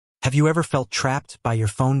Have you ever felt trapped by your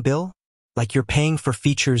phone bill? Like you're paying for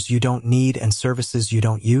features you don't need and services you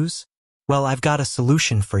don't use? Well, I've got a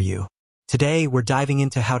solution for you. Today, we're diving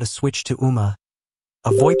into how to switch to Ooma,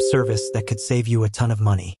 a VoIP service that could save you a ton of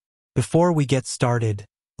money. Before we get started,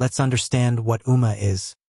 let's understand what Ooma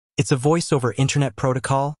is. It's a voice over internet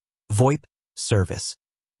protocol, VoIP, service,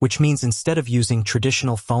 which means instead of using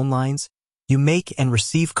traditional phone lines, you make and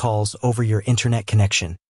receive calls over your internet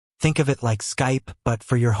connection. Think of it like Skype, but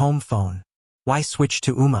for your home phone. Why switch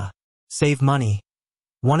to Ooma? Save money.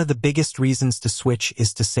 One of the biggest reasons to switch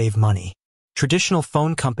is to save money. Traditional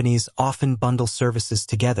phone companies often bundle services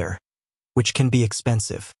together, which can be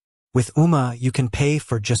expensive. With Ooma, you can pay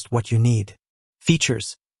for just what you need.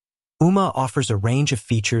 Features. Ooma offers a range of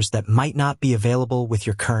features that might not be available with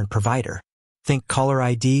your current provider. Think caller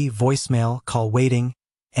ID, voicemail, call waiting,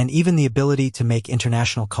 and even the ability to make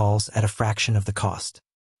international calls at a fraction of the cost.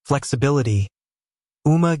 Flexibility.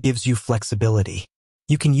 Ooma gives you flexibility.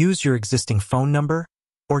 You can use your existing phone number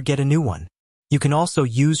or get a new one. You can also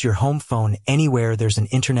use your home phone anywhere there's an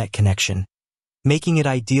internet connection, making it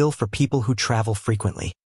ideal for people who travel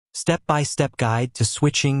frequently. Step-by-step guide to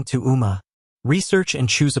switching to Ooma. Research and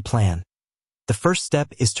choose a plan. The first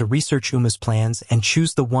step is to research Ooma's plans and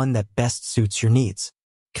choose the one that best suits your needs.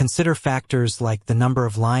 Consider factors like the number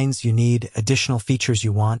of lines you need, additional features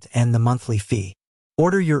you want, and the monthly fee.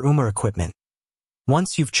 Order your Ooma equipment.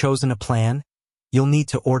 Once you've chosen a plan, you'll need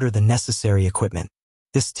to order the necessary equipment.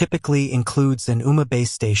 This typically includes an Ooma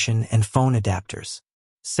base station and phone adapters.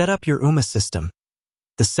 Set up your Ooma system.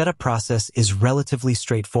 The setup process is relatively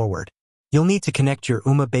straightforward. You'll need to connect your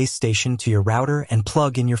Ooma base station to your router and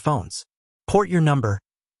plug in your phones. Port your number.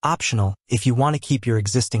 Optional, if you want to keep your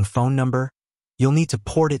existing phone number, you'll need to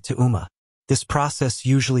port it to Ooma. This process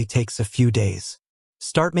usually takes a few days.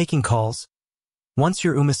 Start making calls. Once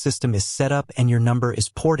your Ooma system is set up and your number is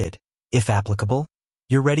ported, if applicable,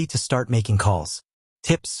 you're ready to start making calls.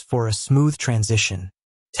 Tips for a smooth transition.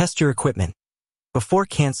 Test your equipment. Before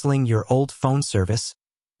canceling your old phone service,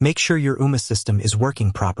 make sure your Ooma system is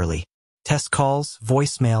working properly. Test calls,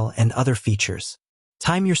 voicemail, and other features.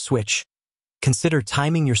 Time your switch. Consider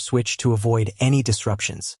timing your switch to avoid any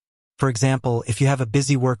disruptions. For example, if you have a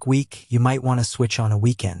busy work week, you might want to switch on a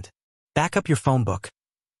weekend. Back up your phone book.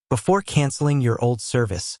 Before canceling your old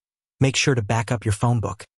service, make sure to back up your phone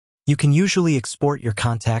book. You can usually export your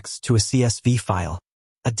contacts to a CSV file.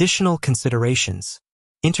 Additional considerations.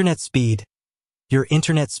 Internet speed. Your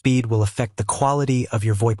internet speed will affect the quality of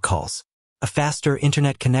your VoIP calls. A faster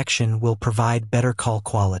internet connection will provide better call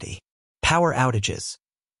quality. Power outages.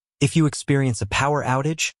 If you experience a power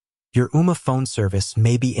outage, your Ooma phone service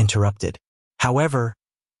may be interrupted. However,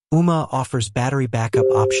 Ooma offers battery backup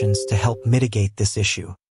options to help mitigate this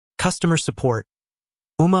issue. Customer support.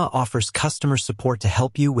 Ooma offers customer support to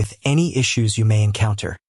help you with any issues you may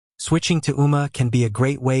encounter. Switching to Ooma can be a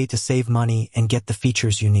great way to save money and get the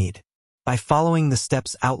features you need. By following the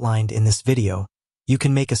steps outlined in this video, you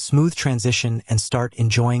can make a smooth transition and start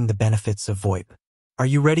enjoying the benefits of VoIP. Are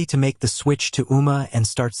you ready to make the switch to Ooma and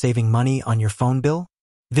start saving money on your phone bill?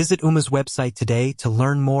 Visit Ooma's website today to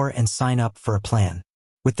learn more and sign up for a plan.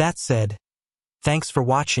 With that said, thanks for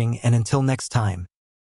watching, and until next time.